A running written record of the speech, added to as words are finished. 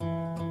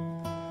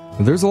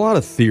There's a lot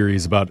of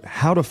theories about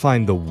how to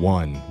find the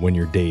one when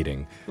you're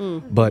dating.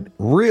 But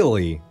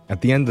really,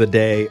 at the end of the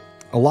day,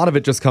 a lot of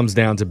it just comes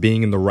down to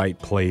being in the right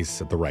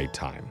place at the right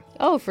time.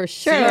 Oh, for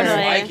sure. Seems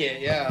like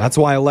it, yeah. That's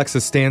why Alexa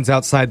stands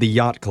outside the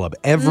yacht club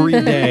every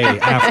day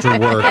after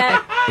work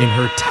in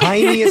her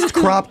tiniest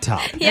crop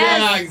top.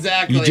 Yeah,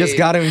 exactly. You just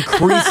got to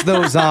increase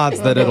those odds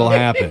that it'll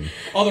happen.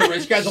 All the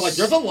rich guys are like,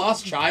 there's a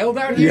lost child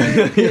out here?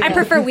 I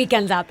prefer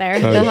weekends out there.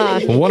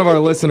 Well, one of our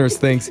listeners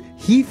thinks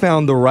he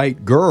found the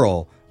right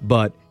girl,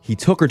 but he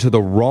took her to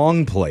the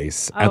wrong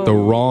place at the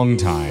wrong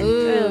time.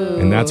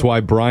 And that's why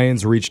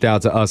Brian's reached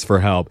out to us for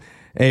help.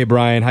 Hey,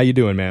 Brian, how you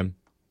doing, man?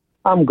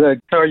 I'm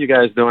good. How are you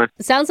guys doing?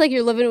 It sounds like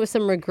you're living with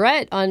some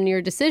regret on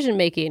your decision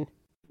making.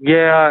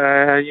 Yeah,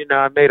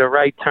 I made a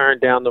right turn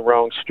down the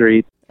wrong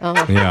street. Oh,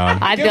 Yeah.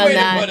 I've Good done way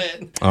that. to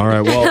put it. All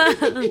right,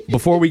 well,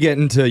 before we get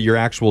into your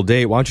actual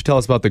date, why don't you tell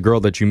us about the girl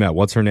that you met?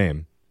 What's her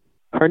name?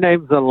 Her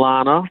name's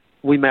Alana.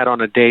 We met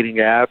on a dating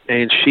app,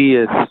 and she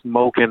is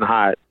smoking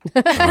hot.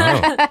 Oh.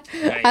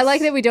 I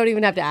like that we don't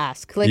even have to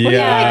ask. Like, what do you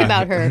Yeah. like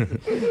about her?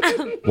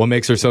 What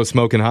makes her so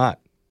smoking hot?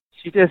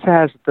 She just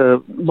has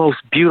the most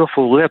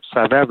beautiful lips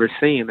I've ever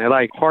seen. They're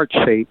like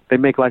heart-shaped. They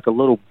make like a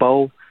little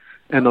bow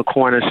in the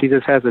corner. She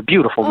just has a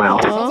beautiful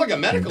mouth. Sounds like a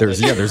medical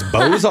There's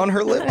bows on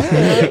her lip.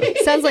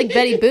 Sounds like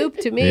Betty Boop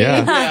to me.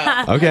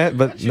 Yeah. Okay,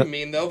 but What you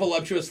mean, though?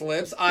 Voluptuous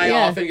lips. I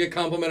Yeah. often get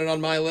complimented on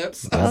my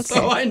lips, Okay.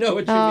 so I know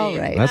what you All mean.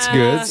 right. that's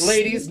good.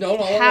 Ladies, don't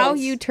all at How once.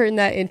 you turn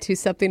that into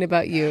something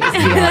about you is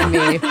beyond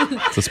me.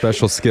 It's a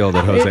special skill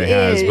that Jose It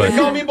has. is. But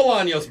Call me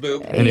Bolaños,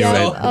 Boop. anyway,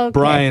 Yeah, okay.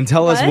 Brian,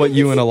 tell us what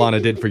you and Alana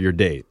did for your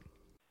date.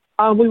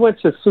 We went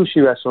to a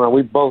sushi restaurant.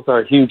 We both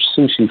are huge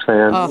sushi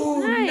fans.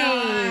 Ooh,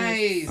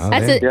 nice. Oh,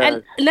 That's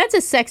damn. and that's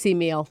a sexy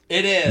meal.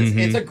 It is.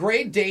 It's a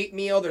great date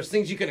meal. There's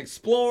things you can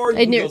explore. You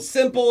And can you're- go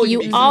simple.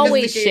 you can be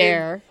always sophisticated.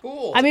 share.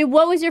 Cool. I mean,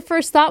 what was your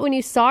first thought when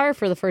you saw her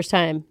for the first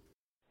time?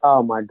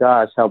 Oh, my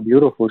gosh, how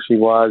beautiful she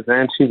was.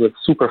 And she was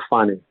super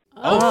funny.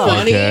 oh,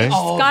 funny. okay.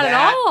 Oh, Got it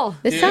that- all.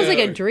 This sounds like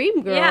a Dude.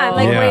 dream girl. Yeah,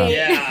 like Yeah. wait.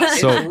 Yeah,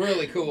 So- it's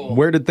really cool.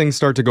 Where did things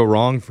start to go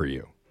wrong for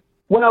you?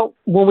 Well,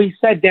 when we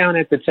sat down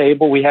at the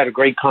table, we had a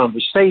great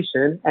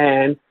conversation,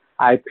 and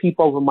I peep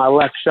over my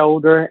left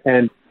shoulder,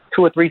 and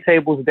 2 or 3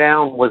 tables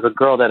down was a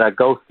girl that I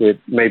ghosted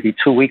maybe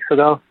 2 weeks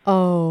ago.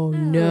 Oh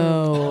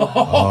no!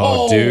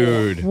 Oh,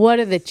 dude. What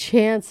are the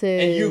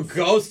chances? And you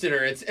ghosted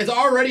her. It's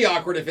already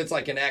awkward if it's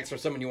like an ex or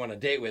someone you want to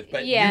date with,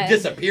 but Yeah. you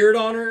disappeared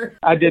on her.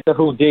 I did the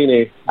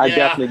Houdini. I Yeah.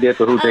 definitely did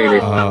the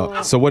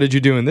Houdini. So what did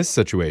you do in this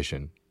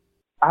situation?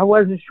 I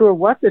wasn't sure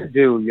what to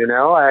do, you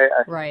know.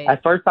 Right.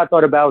 At first I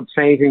thought about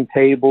changing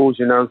tables,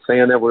 you know,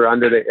 saying that we're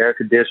under the air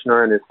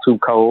conditioner and it's too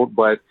cold,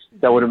 but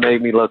that would have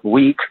made me look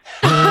weak.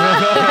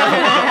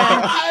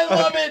 I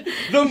love it.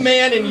 The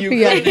man in you.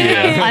 Yeah. couldn't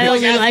have. I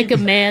only as like a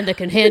man that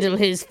can handle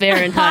his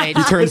Fahrenheit.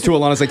 He turns to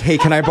Alana's like, hey,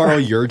 can I borrow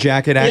your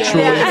jacket,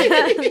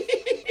 actually?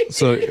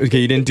 So, okay,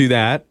 you didn't do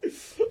that.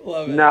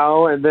 Love it.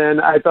 No, and then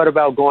I thought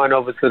about going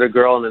over to the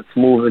girl and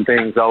smoothing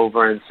things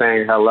over and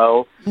saying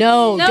hello.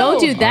 No, No. don't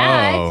do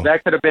that. Oh.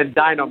 That could have been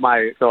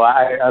dynamite, so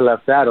I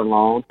left that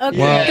alone. Okay,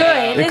 Well,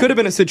 good. It could have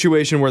been a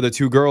situation where the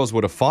two girls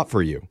would have fought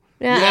for you.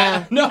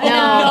 Yeah. No, No, I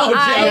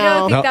Jeff.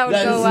 don't think No. that would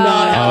That go is well.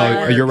 not how it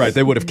Oh, works. you're right.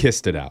 They would have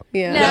kissed it out.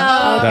 Yeah. No.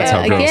 That's how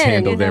Okay. girls Again,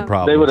 handle their know.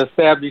 problems. They would have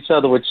stabbed each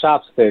other with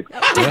chopsticks.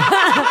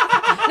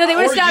 No, they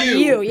would have Or stabbed you.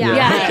 you. Yeah.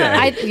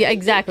 Yeah, yeah,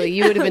 exactly.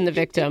 You would have been the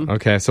victim.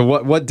 Okay, so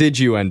what did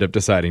you end up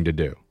deciding to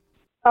do?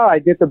 Oh, I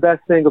did the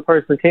best thing a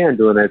person can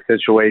do in that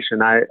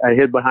situation. I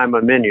hid behind my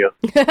menu.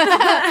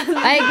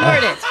 I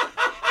ignored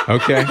it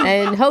Okay.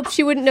 and hoped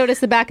she wouldn't notice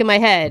the back of my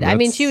head. I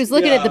mean, That's- she was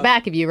looking at Yeah. the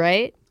back of you,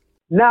 right?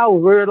 No,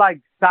 we're like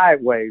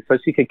sideways, so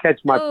she could catch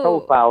my Oh.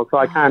 profile. So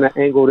I kind of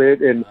angled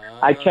it, and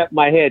I kept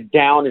my head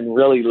down and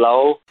really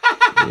low.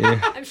 Yeah.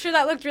 I'm sure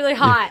that looked really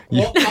hot.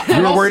 Well,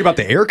 You were worried about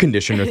the air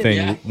conditioner thing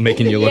Yeah.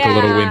 making you look a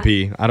little Yeah.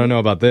 wimpy. I don't know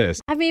about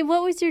this. I mean,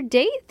 what was your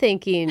date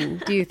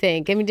thinking, do you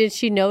think? I mean, did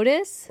she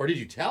notice? Or did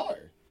you tell her?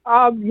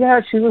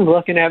 Yeah, she was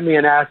looking at me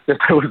and asked if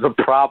there was a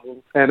problem,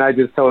 and I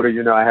just told her,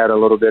 you know, I had a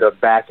little bit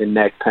of back and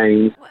neck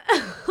pain.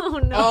 Oh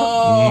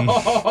no.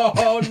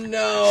 Oh,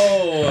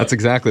 no. That's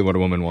exactly what a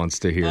woman wants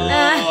to hear.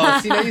 Oh,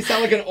 see, now you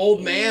sound like an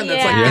old man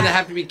that's like Yeah. going to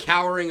have to be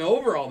cowering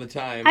over all the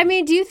time. I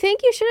mean, do you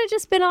think you should have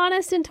just been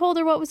honest and told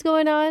her what was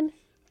going on?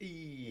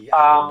 Yeah,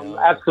 I don't know.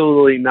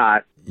 Absolutely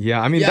not.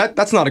 Yeah, I mean, Yeah.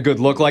 that's not a good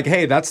look. Like,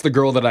 hey, that's the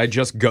girl that I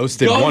just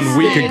ghosted Ghosted, 1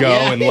 week ago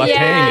yeah. and left Yeah,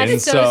 hanging.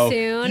 so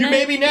soon. You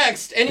may be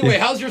next. Anyway,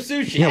 how's your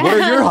sushi? Yeah, what are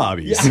your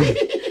hobbies?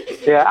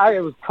 Yeah, I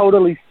was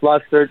totally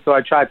flustered, so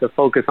I tried to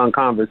focus on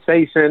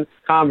conversation.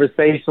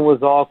 Conversation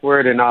was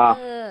awkward, and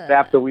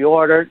after we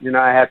ordered, you know,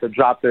 I had to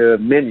drop the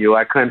menu.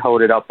 I couldn't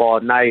hold it up all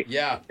night.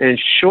 Yeah. And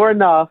sure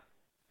enough,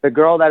 the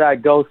girl that I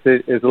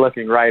ghosted is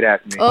looking right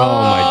at me. Oh,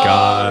 my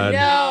God.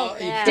 No.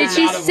 Yeah. you Did could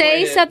she not say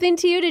avoid it. something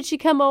to you? Did she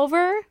come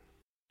over?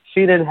 She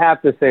didn't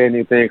have to say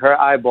anything. Her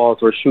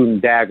eyeballs were shooting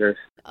daggers.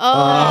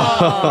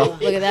 Oh,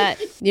 look at that.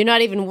 You're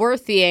not even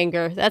worth the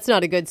anger. That's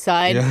not a good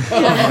sign.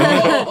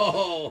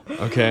 Oh.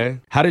 Okay.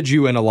 How did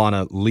you and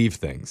Alana leave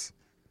things?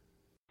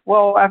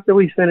 Well, after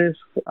we finished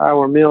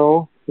our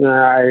meal,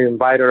 I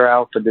invited her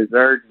out for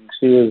dessert, and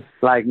she was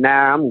like,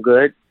 "Nah, I'm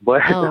good,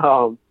 but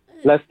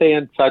let's stay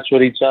in touch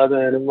with each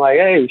other." And I'm like,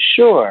 "Hey,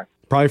 sure."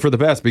 Probably for the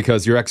best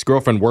because your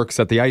ex-girlfriend works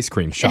at the ice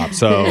cream shop.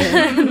 So,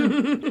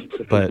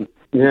 but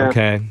Yeah.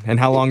 okay. And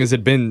how long has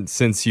it been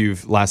since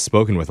you've last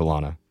spoken with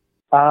Alana?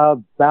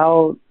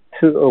 About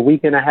a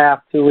week and a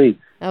half, 2 weeks.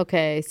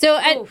 Okay. So,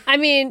 I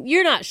mean,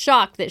 you're not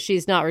shocked that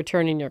she's not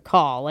returning your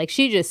call. Like,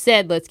 she just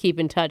said, let's keep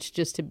in touch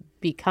just to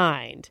be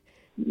kind.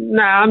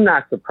 Nah, I'm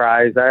not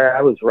surprised.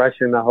 I was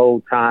rushing the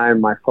whole time.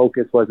 My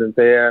focus wasn't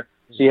there.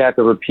 She had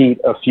to repeat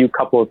a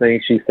couple of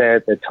things she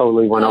said that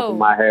totally went over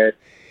my head.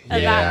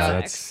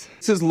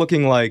 This is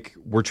looking like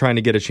we're trying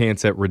to get a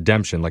chance at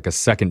redemption, like a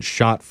second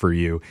shot for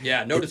you.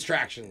 Yeah, no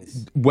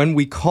distractions. When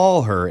we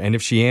call her, and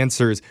if she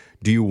answers,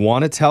 do you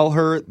want to tell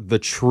her the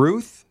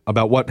truth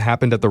about what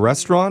happened at the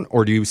restaurant,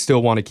 or do you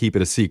still want to keep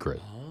it a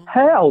secret?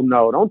 Hell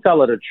no. Don't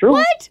tell her the truth.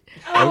 What?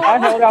 I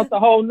held out the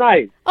whole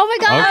night. Oh, my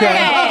God.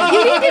 Okay.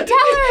 You need to tell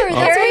her.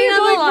 That's what you're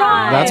going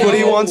wrong. That's what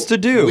he wants to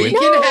do. We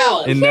can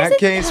help. In that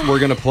case, we're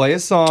going to play a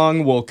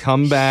song. We'll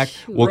come back.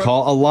 We'll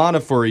call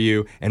Alana for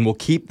you, and we'll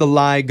keep the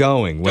lie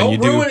going. When Don't you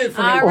do, ruin it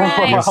for me. All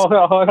right. Hold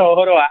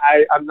on.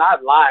 I'm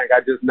not lying.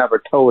 I just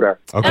never told her.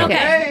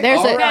 Okay.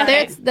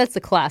 That's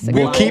a classic.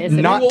 We'll line, keep isn't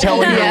it? not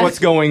telling her what's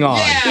going on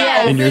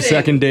Yeah. in your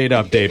second date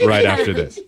update right after this.